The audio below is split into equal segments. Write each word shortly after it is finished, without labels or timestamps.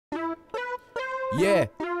Yeah,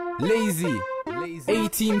 lazy.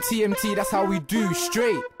 A-team TMT, that's how we do,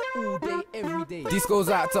 straight. All day, every day. This goes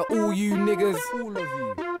out to all you niggas All of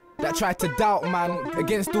you. that tried to doubt, man,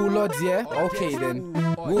 against all odds, yeah? Okay then,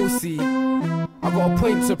 we'll see. I got a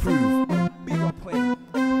point to prove. Bigger point.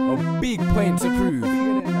 A big point to prove.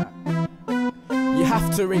 Bigger than that. You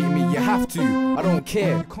have to rate me, you have to. I don't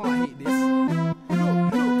care. You can't hate this.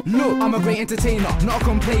 Look, I'm a great entertainer, not a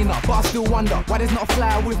complainer, but I still wonder why there's not a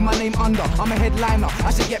flyer with my name under. I'm a headliner,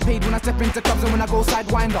 I should get paid when I step into clubs and when I go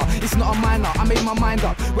sidewinder. It's not a minor, I made my mind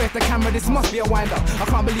up. Where's the camera? This must be a wind up. I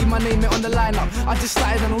can't believe my name ain't on the lineup. I just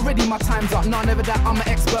started and already my time's up. Nah, never that, I'm an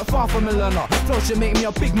expert, far from a learner. Flow should make me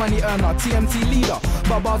a big money earner, TMT leader.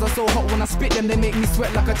 My bars are so hot when I spit them, they make me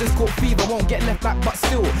sweat like I just caught fever. Won't get left back, but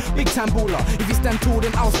still, big time baller. If you stand tall,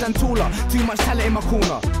 then I'll stand taller. Too much talent in my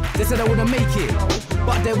corner. They said I wouldn't make it,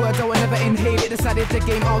 but their words I would never inhale it. Decided the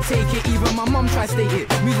game, I'll take it. Even my mum tried state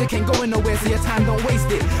it. Music ain't going nowhere, so your time don't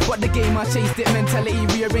waste it. But the game, I chased it. Mentality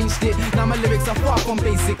rearranged it. Now my lyrics are far from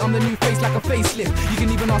basic. I'm the new face like a facelift. You can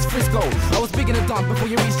even ask Frisco. I was big in the dance before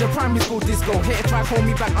you reached the primary school disco. Hater try hold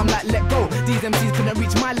me back, I'm like let go. These MCs couldn't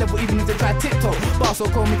reach my level even if they tried tiptoe. Bar so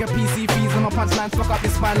cold, make a PC freeze and my punchlines fuck up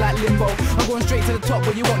your spine like limbo. I'm going straight to the top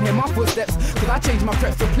where you won't hear my footsteps, cause I changed my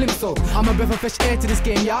preps to plimso. I'm a breath of fresh air to this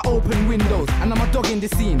game, yeah I open windows. And I'm a dog in the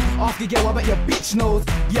scene. Ask the girl, I bet your bitch knows.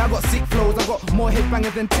 Yeah I got sick flows, I got more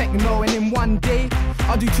headbangers than techno. And in one day,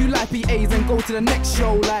 I'll do 2 live PAs and go to the next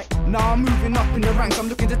show. Like, now I'm moving up in the ranks. I'm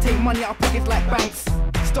looking to take money out of pockets like banks.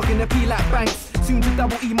 Stuck in the P like banks. Soon to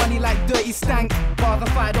double E money like dirty stank. Bars of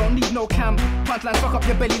fire, don't need no camp. Punchlines fuck up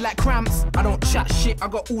your belly like cramps. I don't chat shit, I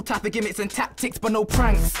got all type of gimmicks and tactics, but no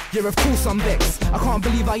pranks. Yeah, of course I'm vexed. I can't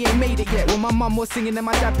believe I ain't made it yet. When my mum was singing and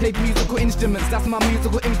my dad played musical instruments, that's my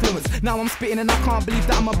musical influence. Now I'm spitting and I can't believe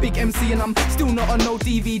that I'm a big MC and I'm still not on no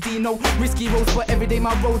DVD, no risky roads, but every day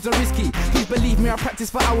my roads are risky. Please believe me, I practice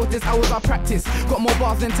for hours, there's hours I practice. Got more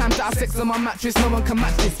bars than time to have sex on my mattress, no one can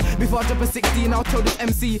match this. Before I drop a 16, I'll tell this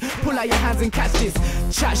MC, pull out your hands and catch this.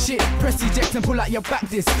 Chat shit, press eject and pull out your back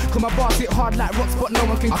this. Cause my bars hit hard like rocks, but no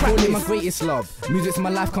one can crack this. I call it my greatest love. Music's my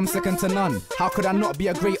life, comes second to none. How could I not be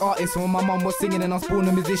a great artist when my mum was singing and I was born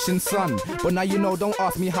a musician's son? But now you know, don't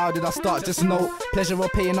ask me how did I start, just know pleasure or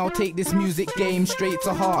pain, I'll take this music game straight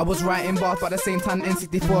to heart. I was writing bars, but at the same time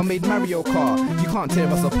N64 made Mario Kart. You can't tear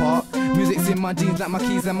us apart. Music's in my jeans like my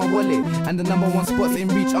keys and my wallet, and the #1 spot's in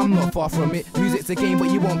reach, I'm not far from it. Music's a game,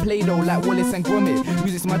 but you won't play though like Wallace and Gromit.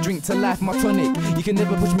 Music's my drink to life, my tonic. You can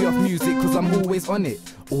never push me off music, cause I'm always on it.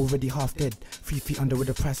 Already half dead, 3 feet under with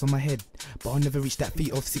a price on my head. But I'll never reach that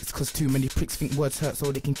feet of 6, cause too many pricks think words hurt,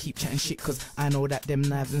 so they can keep chatting shit. Cause I know that them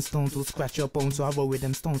knives and stones will scratch your bones, so I roll with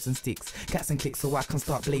them stones and sticks, cats and clicks, so I can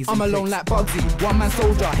start blazing. I'm alone like Bugsy, one man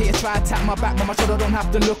soldier. Haters try to tap my back, but my shoulder don't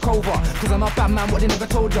have to look over, cause I'm a bad man, what they never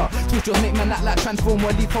told ya. Twitch your make man act like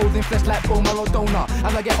Transformer, leave holes in flesh like bone Maradona.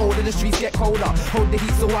 As I get older, the streets get colder. Hold the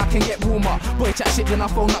heat so I can get warmer. Boy chat shit, then I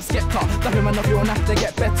phone up Skepta. Dap him enough, you won't have to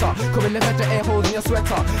get better. Could we left your air holes in your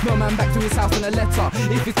sweater? No man back to his house in a letter.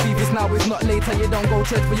 If it's beef, it's now, it's not later. You don't go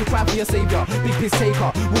church, but you cry for your saviour. Big piss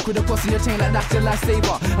taker, walk with a cross in your chain like that's your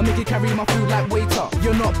lifesaver. I make you carry my food like waiter.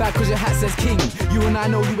 You're not bad cause your hat says king. You and I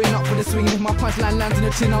know you ain't up for the swing. If my punchline lands in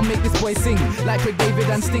your chin, I'll make this boy sing like Craig David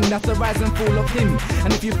and Sting. That's the rise and fall of him.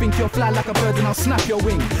 And if you think you'll fly like a bird, then I'll snap your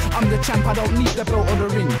wing. I'm the champ, I don't need the belt or the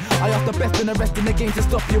ring. I ask the best and the rest in the game to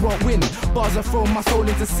stop, you won't win. Bars are throwing my soul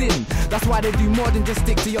into sin. That's why they do more than just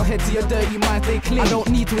stick to your head, to your dirty mind they cling. I don't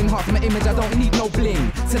need to enhance my image, I don't need no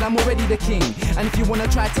bling. Said I'm already the king. And if you wanna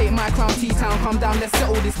try take my crown, T-Town, come down, let's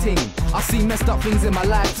settle this thing. I've seen messed up things in my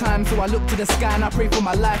lifetime, so I look to the sky and I pray for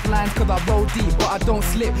my lifelines. Cause I roll deep, but I don't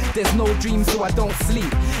slip. There's no dreams, so I don't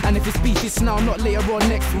sleep. And if it's beef, it's now, not later on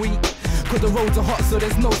next week. Cause the roads are hot, so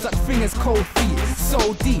there's no such thing as cold feet.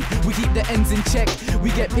 So deep, we keep the ends in check. We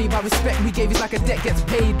get paid by respect, we gave it like a debt gets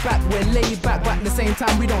paid back. We're laid back, but at the same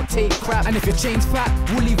time we don't take crap. And if your chain's fat,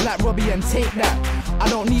 we'll leave like Robbie and take that. I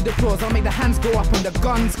don't need applause, I'll make the hands go up and the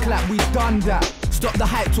guns clap. We've done that. Stop the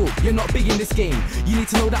hype talk, you're not big in this game. You need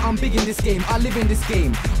to know that I'm big in this game, I live in this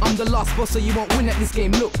game. I'm the last boss, so you won't win at this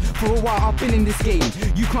game. Look, for a while I've been in this game.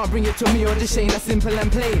 You can't bring it to me or the Shane, that's simple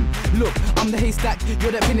and plain. Look, I'm the haystack,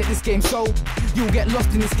 you're the pin at this game, so you'll get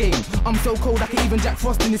lost in this game. I'm so cold I can even Jack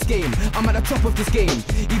Frost in this game. I'm at the top of this game.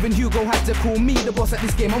 Even Hugo had to call me the boss at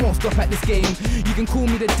this game. I won't stop at this game. You can call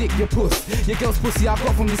me the dick, your puss. Your girl's pussy I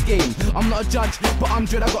got from this game. I'm not a judge, but I'm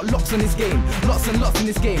dread, I got locks on this game. Lots and lots in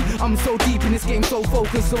this game. I'm so deep in this game, so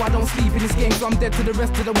focused so I don't sleep in this game, so I'm dead to the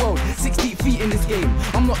rest of the world. 60 feet in this game.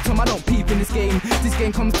 I'm not Tom, I don't peep in this game. This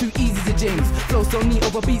game comes too easy to James. Flow so neat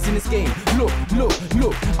over beats in this game. Look,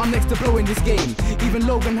 I'm next to blow in this game. Even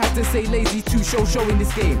Logan had to say lazy to show in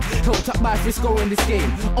this game. Helped up by Frisco in this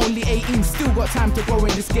game. Only 18, still got time to grow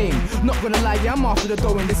in this game. Not gonna lie, yeah, I'm after the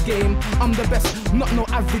dough in this game. I'm the best, not no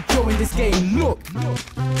average Joe in this game. Look.